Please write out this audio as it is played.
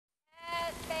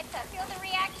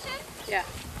Yeah.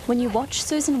 When you watch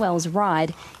Suzin Wells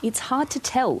ride, it's hard to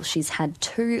tell she's had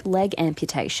 2 leg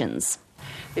amputations.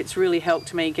 It's really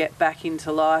helped me get back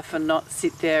into life and not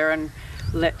sit there and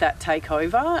let that take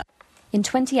over. In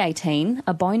 2018,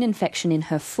 a bone infection in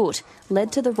her foot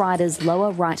led to the rider's lower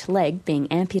right leg being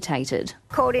amputated.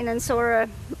 Called in and saw her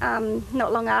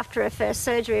not long after her first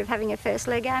surgery of having her first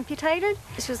leg amputated.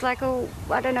 She was like, oh,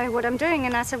 I don't know what I'm doing.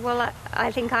 And I said, well,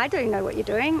 I think I do know what you're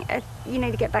doing. You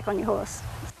need to get back on your horse.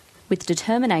 With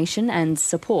determination and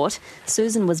support,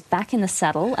 Suzin was back in the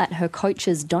saddle at her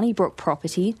coach's Donnybrook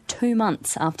property 2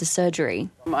 months after surgery.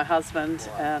 My husband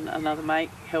and another mate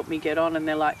helped me get on, and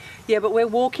they're like, yeah, but we're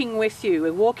walking with you.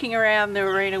 We're walking around the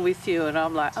arena with you. And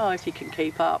I'm like, oh, if you can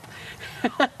keep up.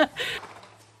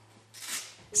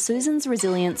 Suzin's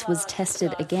resilience was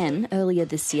tested again earlier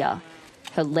this year.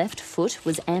 Her left foot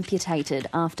was amputated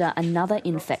after another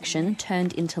infection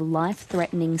turned into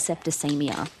life-threatening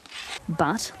septicemia.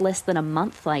 But less than a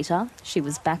month later, she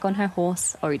was back on her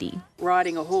horse, Odie.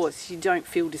 Riding a horse, you don't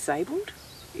feel disabled.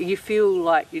 You feel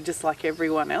like you're just like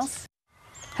everyone else.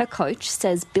 Her coach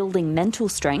says building mental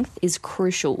strength is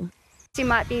crucial. You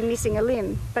might be missing a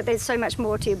limb, but there's so much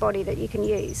more to your body that you can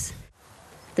use.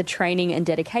 The training and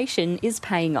dedication is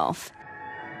paying off.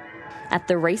 At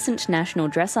the recent National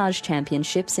Dressage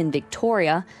Championships in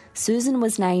Victoria, Suzin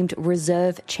was named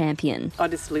Reserve Champion. I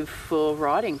just live for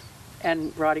riding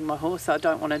and riding my horse. I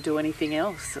don't want to do anything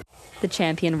else. The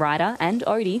champion rider and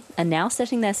Odie are now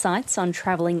setting their sights on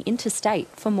travelling interstate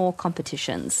for more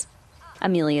competitions.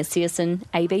 Amelia Searson,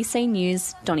 ABC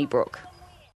News, Donnybrook.